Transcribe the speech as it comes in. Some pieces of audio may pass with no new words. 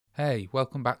Hey,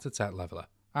 welcome back to Tech Leveler.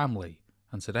 I'm Lee,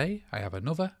 and today I have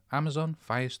another Amazon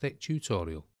Firestick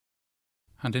tutorial.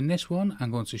 And in this one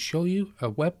I'm going to show you a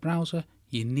web browser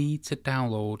you need to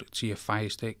download to your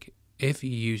Firestick if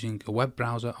you're using a web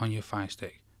browser on your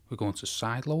Firestick. We're going to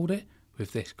sideload it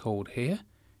with this code here.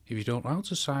 If you don't know how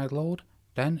to sideload,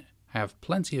 then I have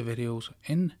plenty of videos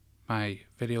in my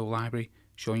video library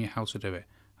showing you how to do it.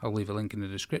 I'll leave a link in the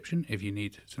description if you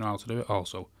need to know how to do it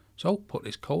also. So put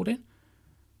this code in.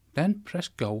 Then press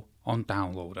go on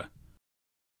Downloader.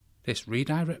 This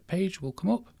redirect page will come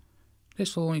up.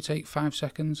 This will only take 5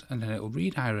 seconds and then it will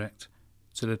redirect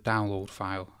to the download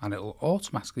file and it will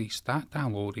automatically start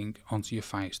downloading onto your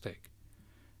Firestick.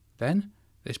 Then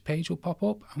this page will pop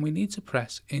up and we need to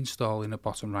press install in the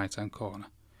bottom right hand corner.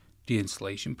 The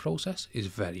installation process is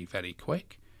very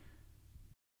quick.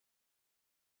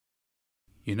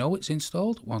 You know it's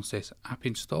installed once this app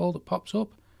installed pops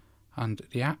up, and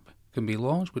the app can be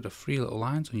launched with the 3 little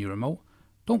lines on your remote.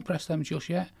 Don't press them just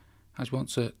yet, as you want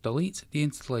to delete the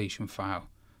installation file.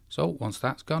 So once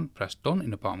that's gone, press done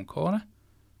in the bottom corner,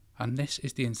 and this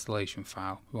is the installation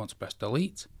file. We want to press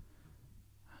delete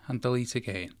and delete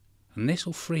again, and this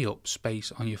will free up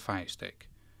space on your Firestick.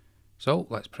 So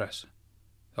let's press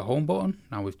the home button.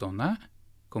 Now we've done that,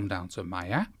 come down to my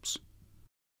apps.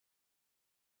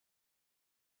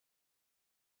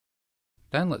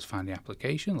 Then let's find the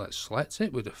application, let's select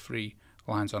it with the 3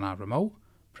 lines on our remote,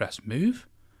 press move,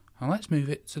 and let's move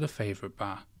it to the favourite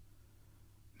bar.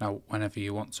 Now whenever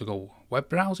you want to go web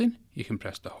browsing, you can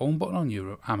press the home button on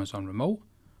your Amazon remote,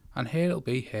 and here it'll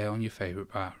be here on your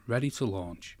favourite bar, ready to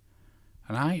launch.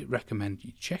 And I recommend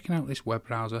you checking out this web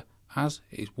browser as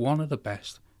it is one of the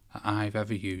best that I've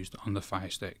ever used on the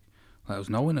Firestick. Let us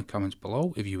know in the comments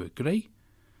below if you agree.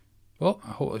 But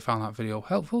I hope you found that video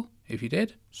helpful. If you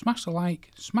did, smash the like,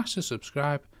 smash the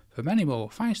subscribe for many more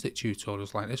Firestick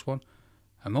tutorials like this one.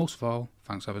 And most of all,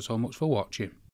 thanks ever so much for watching.